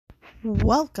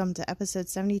Welcome to episode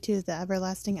 72 of the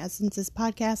Everlasting Essences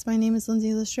podcast. My name is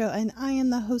Lindsay Listro, and I am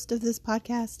the host of this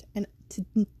podcast. And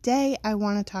today I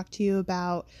want to talk to you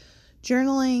about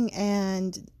journaling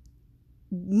and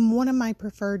one of my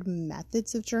preferred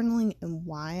methods of journaling and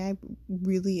why I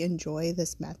really enjoy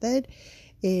this method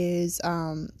is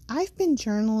I've been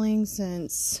journaling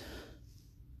since,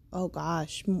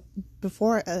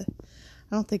 before, I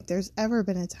don't think there's ever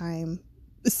been a time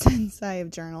since I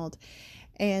have journaled.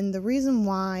 And the reason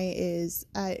why is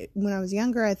when I was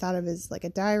younger, I thought of it as like a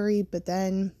diary, but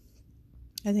then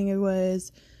I think it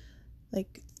was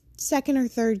like second or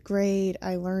third grade,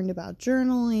 I learned about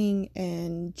journaling,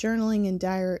 and journaling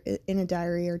and in a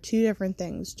diary are two different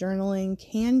things. Journaling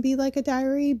can be like a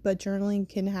diary, but journaling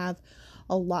can have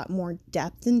a lot more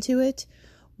depth into it,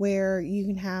 where you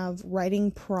can have writing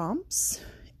prompts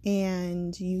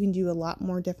and you can do a lot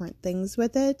more different things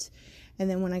with it. And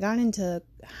then when I got into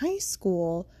high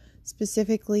school,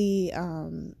 specifically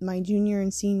my junior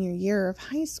and senior year of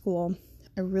high school,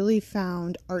 I really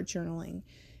found art journaling.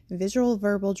 Visual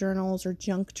verbal journals or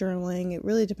junk journaling, it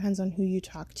really depends on who you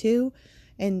talk to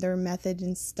and their method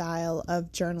and style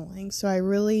of journaling. So I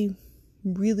really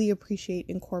appreciate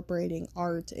incorporating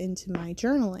art into my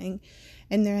journaling.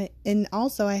 And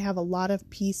also I have a lot of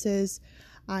pieces.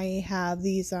 I have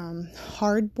these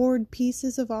hardboard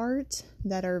pieces of art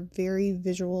that are very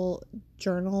visual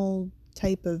journal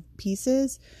type of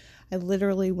pieces. I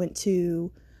literally went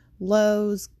to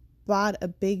Lowe's, bought a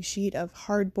big sheet of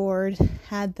hardboard,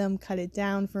 had them cut it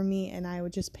down for me, and I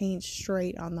would just paint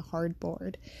straight on the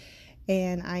hardboard.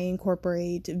 And I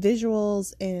incorporate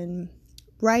visuals and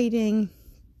writing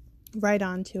right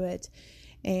onto it.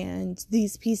 And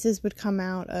these pieces would come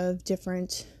out of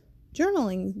different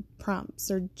journaling prompts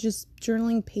or just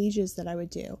journaling pages that I would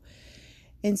do.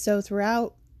 And so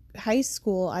throughout high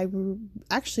school, I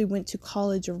actually went to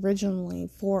college originally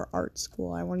for art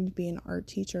school. I wanted to be an art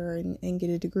teacher and get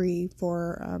a degree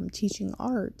for teaching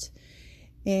art.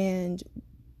 And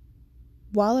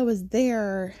while I was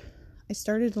there, I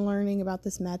started learning about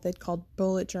this method called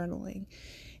bullet journaling.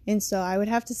 And so I would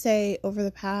have to say over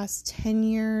the past 10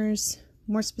 years,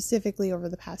 more specifically over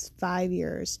the past 5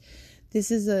 years, this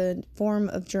is a form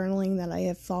of journaling that I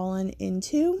have fallen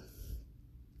into.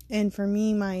 And for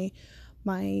me,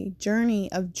 my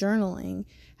journey of journaling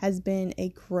has been a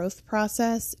growth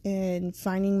process in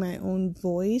finding my own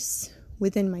voice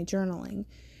within my journaling.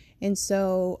 And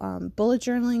so bullet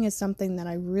journaling is something that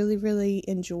I really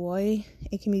enjoy.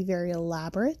 It can be very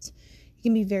elaborate. It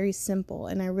can be very simple.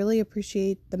 And I really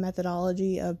appreciate the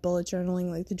methodology of bullet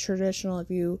journaling, like the traditional, if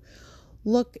you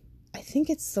look, I think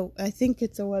it's a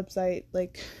website,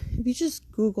 like if you just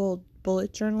Google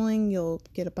bullet journaling, you'll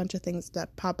get a bunch of things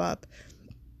that pop up.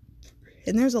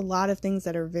 And there's a lot of things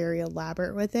that are very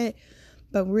elaborate with it.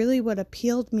 But really what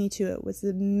appealed me to it was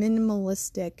the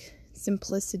minimalistic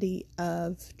simplicity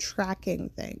of tracking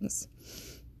things,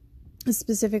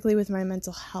 specifically with my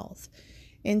mental health.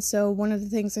 And so one of the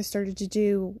things I started to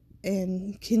do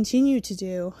and continue to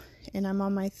do, and I'm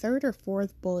on my third or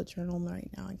fourth bullet journal right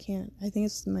now. I think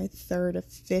it's my third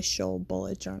official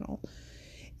bullet journal,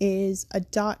 is a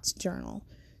dots journal.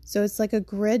 So it's like a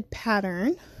grid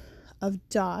pattern of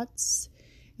dots,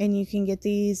 and you can get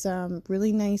these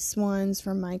really nice ones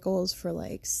from Michael's for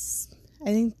like,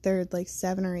 I think they're like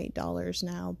 $7 or $8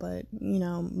 now, but you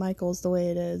know, Michael's the way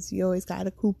it is. You always got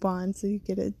a coupon, so you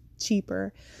get it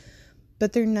cheaper.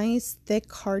 But they're nice, thick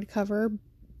hardcover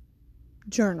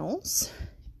journals,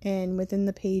 and within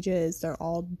the pages they're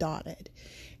all dotted.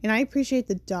 And I appreciate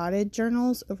the dotted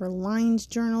journals over lined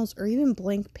journals or even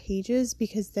blank pages,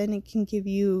 because then it can give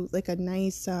you like a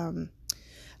nice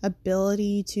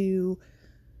ability to,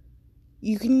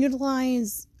 you can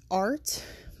utilize art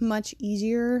much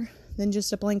easier than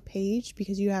just a blank page,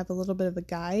 because you have a little bit of a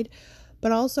guide,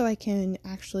 but also I can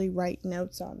actually write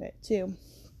notes on it too.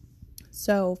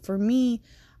 So for me,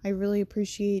 I really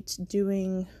appreciate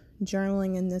doing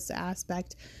journaling in this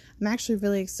aspect. I'm actually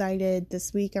really excited.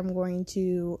 This week I'm going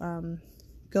to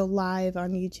go live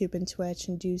on YouTube and Twitch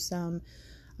and do some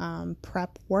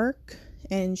prep work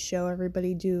and show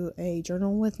everybody, do a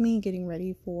journal with me, getting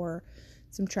ready for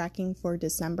some tracking for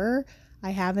December. I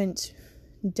haven't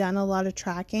done a lot of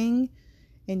tracking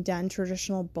and done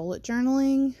traditional bullet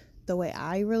journaling the way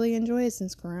I really enjoy it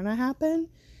since Corona happened.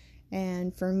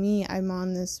 And for me, I'm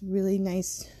on this really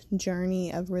nice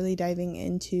journey of really diving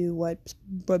into what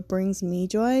brings me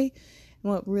joy.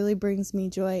 And what really brings me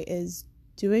joy is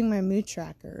doing my mood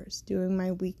trackers, doing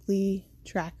my weekly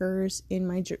trackers in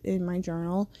my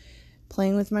journal,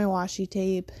 playing with my washi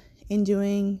tape, and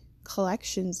doing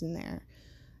collections in there,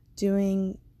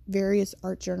 doing various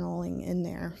art journaling in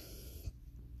there.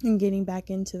 and getting back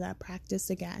into that practice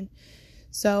again.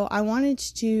 So I wanted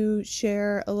to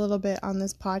share a little bit on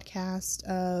this podcast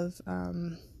of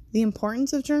the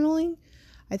importance of journaling.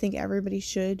 I think everybody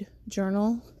should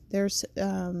journal. It's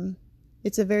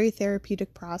a very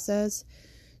therapeutic process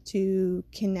to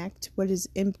connect what is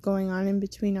going on in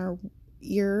between our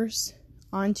ears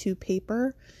onto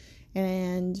paper.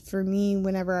 And for me,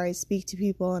 whenever I speak to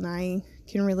people, and I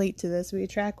can relate to this, we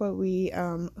attract what we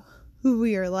who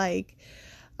we are like.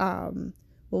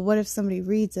 Well, what if somebody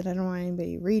reads it? I don't want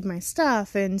anybody to read my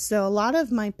stuff. And so a lot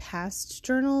of my past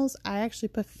journals, I actually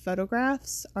put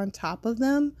photographs on top of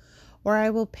them, or I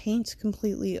will paint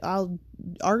completely. I'll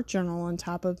art journal on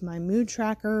top of my mood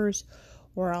trackers,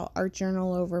 or I'll art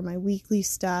journal over my weekly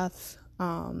stuff.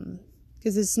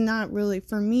 Because it's not really,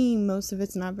 for me, most of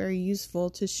it's not very useful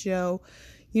to show,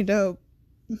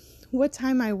 what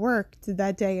time I worked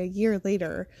that day a year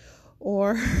later,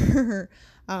 or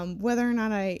whether or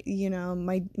not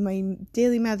my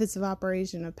daily methods of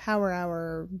operation, a power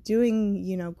hour,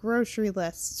 doing, grocery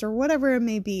lists, or whatever it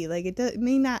may be. Like, it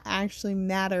may not actually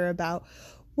matter about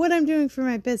what I'm doing for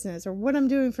my business or what I'm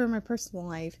doing for my personal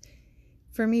life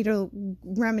for me to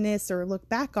reminisce or look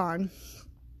back on.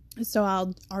 So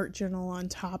I'll art journal on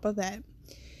top of it.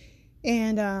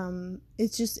 And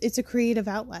it's a creative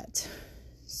outlet.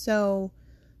 So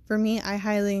for me, I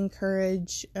highly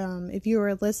encourage, if you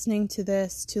are listening to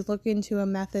this, to look into a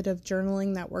method of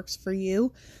journaling that works for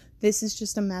you. This is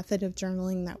just a method of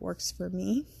journaling that works for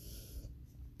me,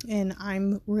 and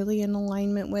I'm really in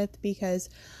alignment with, because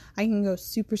I can go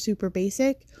super, super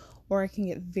basic, or I can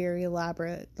get very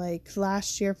elaborate. Like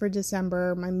last year for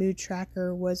December, my mood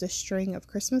tracker was a string of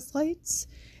Christmas lights,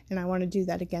 and I want to do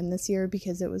that again this year,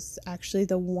 because it was actually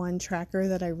the one tracker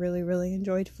that I really, really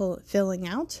enjoyed filling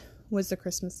out, was the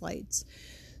Christmas lights.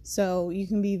 So you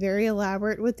can be very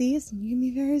elaborate with these, and you can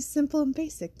be very simple and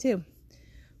basic too.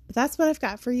 But that's what I've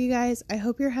got for you guys. I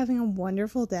hope you're having a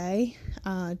wonderful day.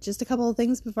 Just a couple of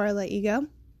things before I let you go.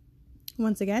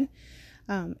 Once again,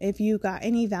 if you got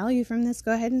any value from this,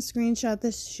 go ahead and screenshot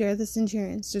this, share this into your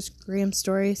Instagram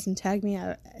stories, and tag me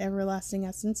at Everlasting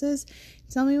Essences.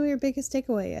 Tell me what your biggest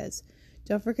takeaway is.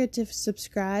 Don't forget to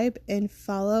subscribe and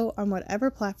follow on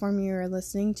whatever platform you are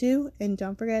listening to. And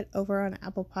don't forget, over on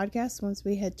Apple Podcasts, once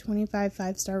we hit 25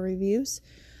 5-star reviews,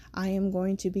 I am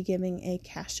going to be giving a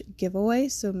cash giveaway.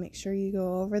 So make sure you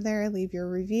go over there, leave your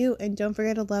review, and don't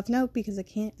forget a love note, because I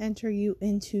can't enter you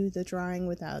into the drawing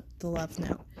without the love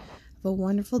note. Have a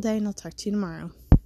wonderful day, and I'll talk to you tomorrow.